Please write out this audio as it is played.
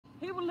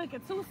He was looking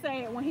too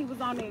sad when he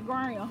was on that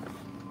ground.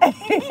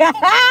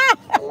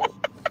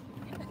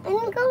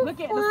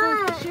 Look at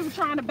the sister. She was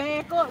trying to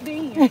back up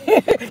then.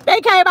 They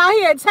came out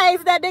here and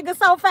tased that nigga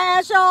so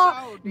fast,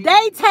 y'all.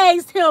 They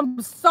tased him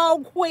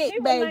so quick,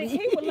 baby.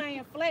 He was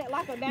laying flat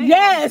like a damn.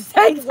 Yes,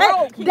 they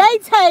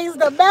tased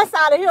the mess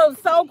out of him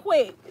so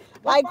quick.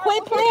 Like,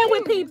 quit playing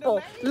with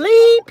people.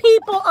 Leave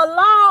people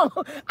alone.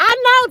 I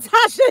know,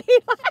 Tasha.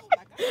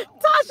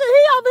 Tasha,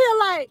 he over here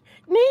like,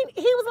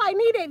 he was like,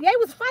 Nita, they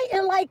was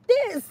fighting like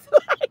this.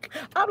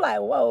 I'm like,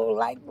 whoa,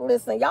 like,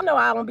 listen, y'all know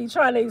I don't be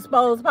trying to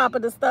expose Papa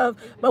to stuff,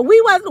 but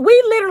we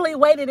literally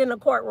waited in the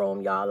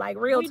courtroom, y'all, like,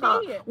 real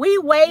talk. We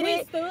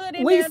waited.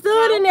 We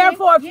stood in there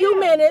for a few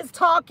minutes,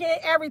 talking,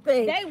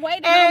 everything. They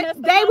waited and on us.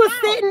 They was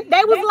sitting,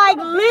 they was like,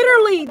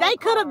 literally, they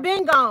could have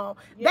been gone.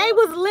 Yeah. They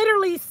was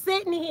literally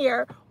sitting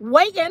here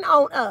waiting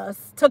on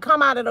us to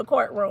come out of the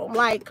courtroom.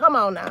 Like, come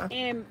on now.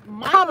 And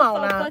come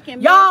on now.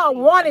 Y'all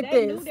wanted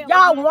this.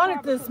 Y'all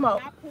wanted this smoke.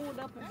 I pulled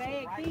up and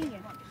bagged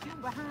in.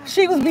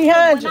 She was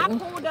behind you.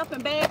 When I pulled up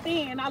and bagged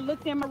in, I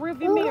looked in my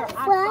rearview mirror.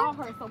 I saw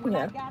her. So when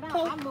I got out,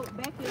 I looked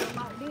back at her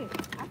like this.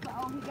 I said,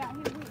 oh, he got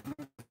here with me.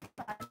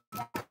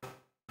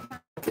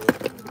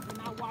 And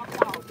I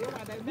walked off.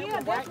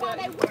 Yeah, that's why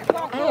they went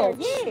right there.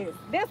 Yes.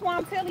 That's why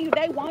I'm telling you,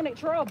 they wanted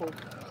trouble.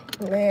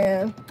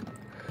 Man.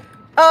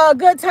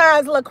 Good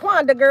times,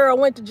 LaQuanda girl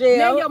went to jail.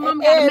 Now your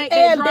mama gotta make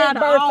that drive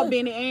to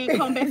Albany and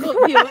come back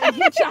up here and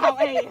get y'all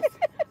ass.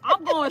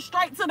 I'm going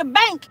straight to the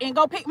bank and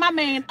go pick my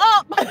man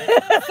up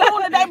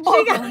soon as they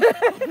book him.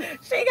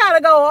 She gotta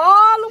go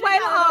all the way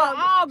to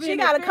Albany. She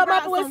gotta come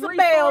up with some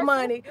bail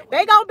money.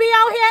 They gonna be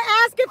out here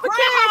asking for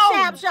cash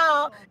apps,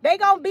 y'all. They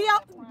gonna be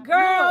out.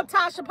 Girl,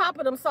 Tasha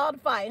Papa them saw the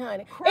fight,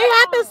 honey.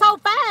 It happened so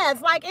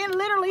fast. Like, it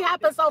literally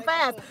happened so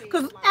fast.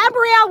 Because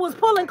Abrielle was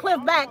pulling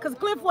Cliff back because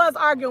Cliff was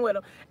arguing with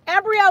him.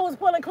 Abrielle was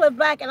pulling Cliff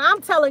back, and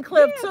I'm telling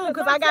Cliff too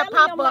because I got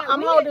Papa.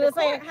 I'm holding his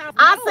hand.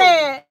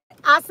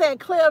 I said,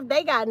 Cliff,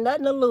 they got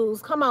nothing to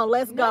lose. Come on,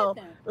 let's go.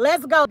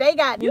 Let's go. They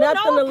got nothing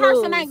to lose. You know a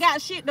person ain't got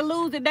shit to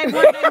lose if they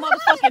run their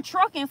motherfucking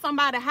truck in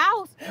somebody's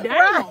house. Damn.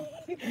 Right.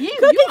 You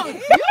don't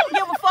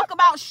give a fuck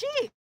about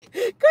shit.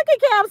 Cookie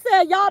Cam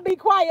said, y'all be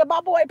quiet. My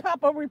boy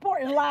Papa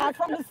reporting live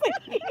from the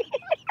city.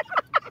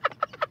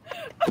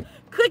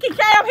 Cookie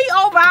Cam, he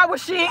over our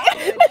shit.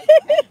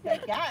 They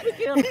got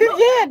him.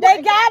 Yeah,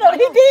 they got him.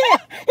 He did.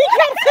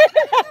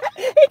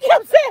 He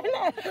kept saying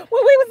that.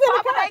 When we was in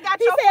the car,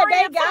 he said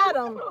they got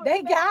him.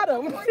 They got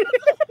him.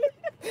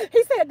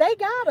 He said they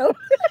got him.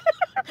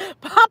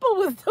 Papa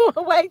was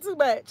doing way too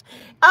much.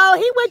 Oh,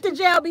 he went to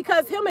jail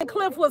because him and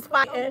Cliff was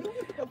fighting.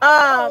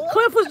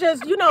 Cliff was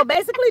just,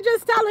 basically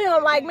just telling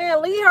him, like,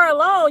 man, leave her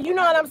alone. You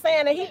know what I'm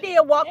saying? And he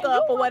did walk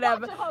up or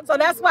whatever. So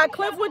that's why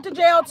Cliff went to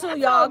jail too,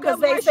 y'all, because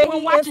they say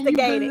he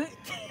instigated.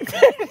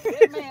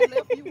 That man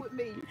left you with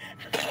me.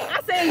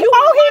 I said, he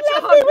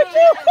left me with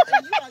you.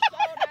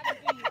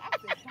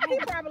 He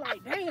probably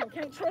like, damn,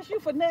 can't trust you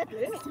for nothing.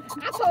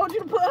 I told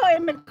you to put her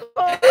in the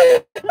car.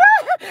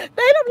 They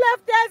done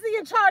left Desi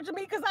in charge of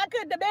me because I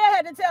couldn't. The man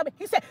had to tell me.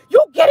 He said,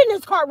 you get in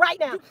this car right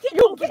now.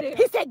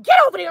 He said, get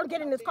over there and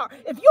get in this car.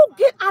 If you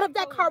get out of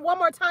that car one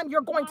more time,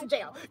 you're going to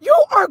jail. You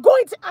are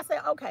going to. I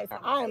said, okay, sir,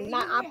 I am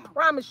not. I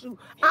promise you,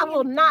 I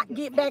will not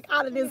get back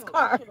out of this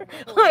car.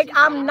 Like,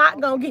 I'm not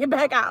going to get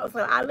back out. So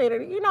I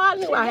literally, I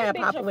knew I had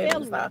Papa with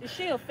him.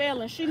 She a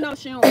felon. She knows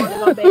she don't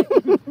want to go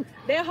back.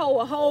 That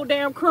whole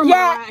damn criminal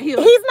right here.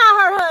 He's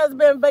not her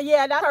husband, but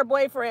yeah, that's her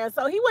boyfriend.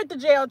 So he went to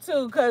jail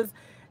too because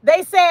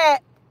they said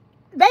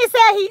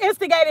he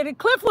instigated it.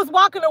 Cliff was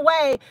walking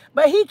away,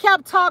 but he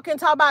kept talking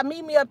about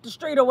meet me up the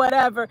street or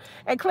whatever.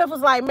 And Cliff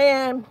was like,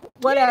 man,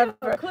 whatever.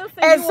 Yeah, Cliff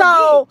said and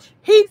so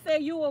he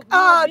said you a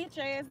bitch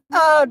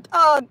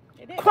ass.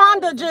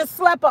 Quanda just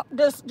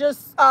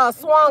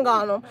swung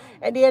on him,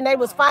 and then they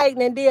was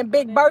fighting, and then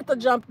Big Bertha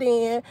jumped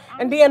in,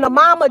 and then the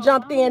mama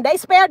jumped in. They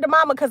spared the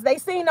mama because they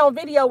seen on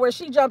video where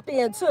she jumped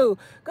in too.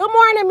 Good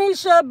morning,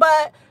 Misha,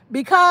 but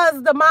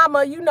because the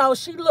mama,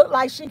 she looked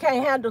like she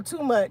can't handle too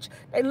much.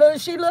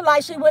 She looked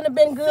like she wouldn't have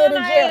been good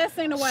in jail.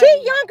 She younger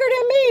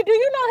than me. Do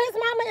you know his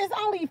mama is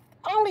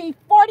only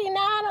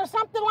 49 or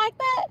something like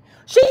that?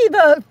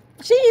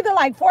 She either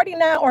like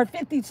 49 or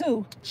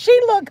 52. She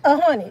look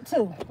 100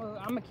 too. Well,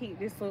 I'm gonna keep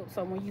this up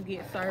so when you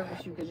get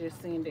service, you can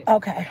just send it.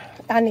 Okay,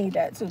 I need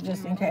that too,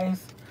 just in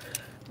case.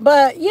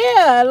 But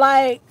yeah,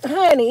 like,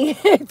 honey,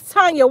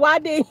 Tanya, why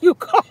didn't you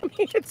call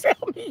me and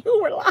tell me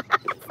you were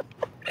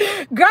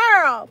live?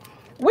 Girl,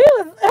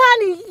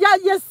 honey,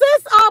 your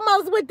sis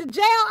almost went to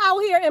jail out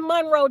here in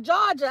Monroe,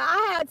 Georgia.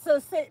 I had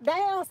to sit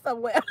down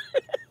somewhere.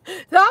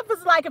 The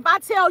officer's like, if I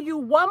tell you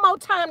one more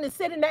time to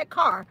sit in that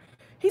car,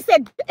 he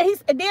said,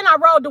 and then I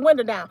rolled the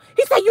window down.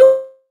 He said,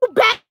 you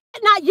better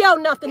not yell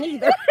nothing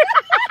either.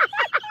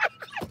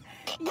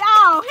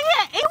 Y'all,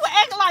 he was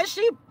acting like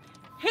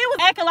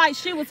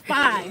she was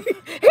 5. He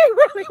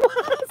really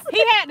was.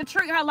 He had to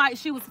treat her like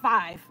she was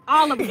 5.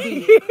 All of us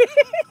did.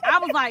 I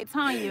was like,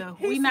 Tanya,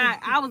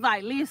 I was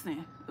like,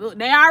 listen, look,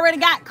 they already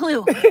got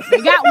Cliff.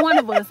 They got one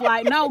of us.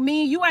 Like, no,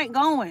 me and you ain't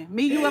going.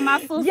 Me, you, and my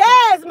sister.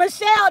 Yes,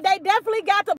 Michelle, they definitely got to